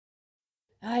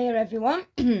Hiya everyone.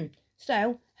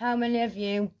 So, how many of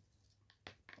you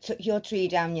took your tree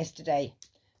down yesterday?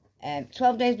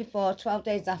 12 days before, 12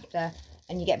 days after,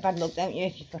 and you get bad luck, don't you,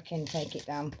 if you fucking take it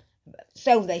down?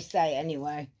 So they say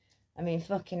anyway. I mean,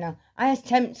 fucking hell. I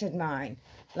attempted mine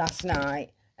last night.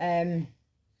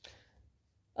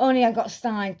 Only I got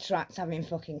sidetracked having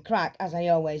fucking crack, as I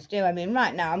always do. I mean,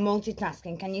 right now I'm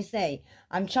multitasking, can you see?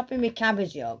 I'm chopping my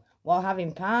cabbage up while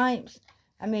having pipes.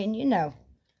 I mean, you know.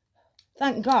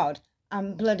 Thank God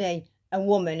I'm bloody a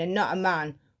woman and not a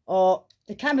man, or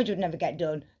the cabbage would never get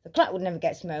done, the crack would never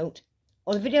get smoked,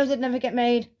 or the videos would never get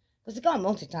made, because they can't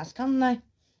multitask, can they?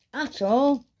 At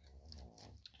all.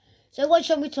 So what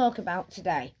shall we talk about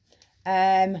today?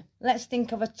 Let's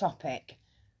think of a topic.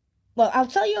 Well, I'll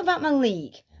tell you about my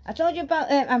leak. I told you about,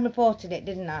 I reported it,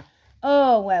 didn't I?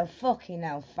 Oh, well, fucking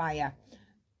hell, fire.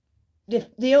 The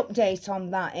update on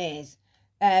that is,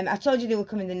 I told you they were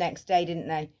coming the next day, didn't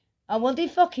they? Oh, well, they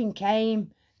fucking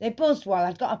came. They buzzed while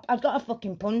I'd got a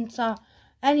fucking punter.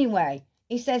 Anyway,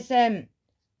 he says,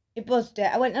 he buzzed it.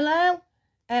 I went, hello?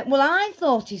 Well, I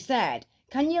thought he said,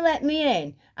 can you let me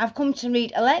in? I've come to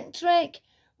read electric.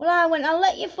 Well, I went, I'll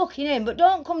let you fucking in, but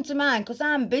don't come to mine, because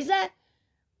I'm busy.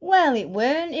 Well, it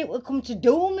weren't. It would come to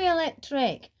do me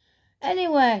electric.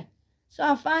 Anyway, so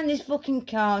I find this fucking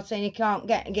card saying you can't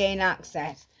gain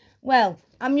access. Well,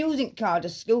 I'm using card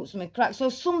as scoops my crack, so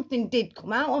something did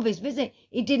come out of his visit.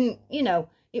 He didn't, you know,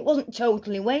 it wasn't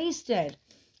totally wasted.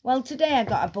 Well, today I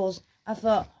got a buzz. I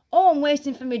thought, oh, I'm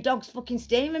waiting for my dog's fucking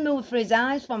stain remover for his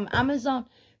eyes from Amazon.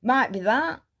 Might be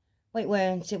that. Wait,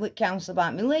 weren't it? With council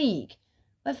about my league.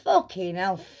 Well, fucking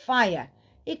hell, fire.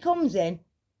 He comes in,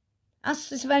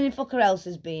 asks if any fucker else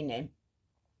has been in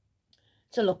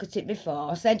to look at it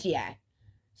before. I said, yeah.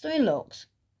 So he looks.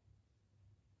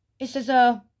 He says,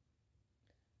 oh,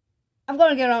 I've got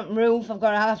to get on the roof. I'll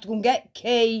have to go and get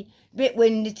key. Bit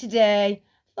windy today.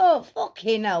 Oh,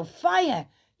 fucking hell, fire.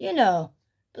 You know,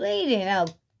 bleeding hell.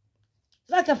 It's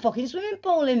like a fucking swimming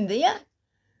pool in there.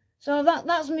 So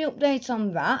that's my update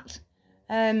on that.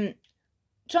 Trying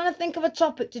to think of a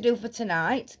topic to do for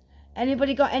tonight.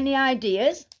 Anybody got any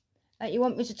ideas that you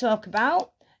want me to talk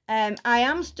about? I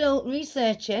am still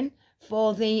researching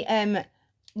for the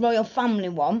royal family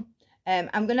one.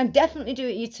 I'm going to definitely do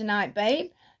it you tonight,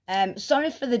 babe. Sorry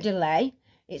for the delay.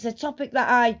 It's a topic that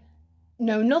I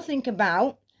know nothing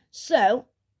about. So,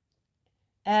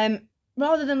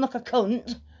 rather than look a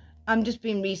cunt, I'm just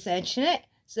been researching it.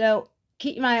 So,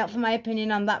 keep your eye out for my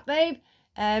opinion on that, babe.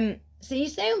 See you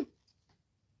soon.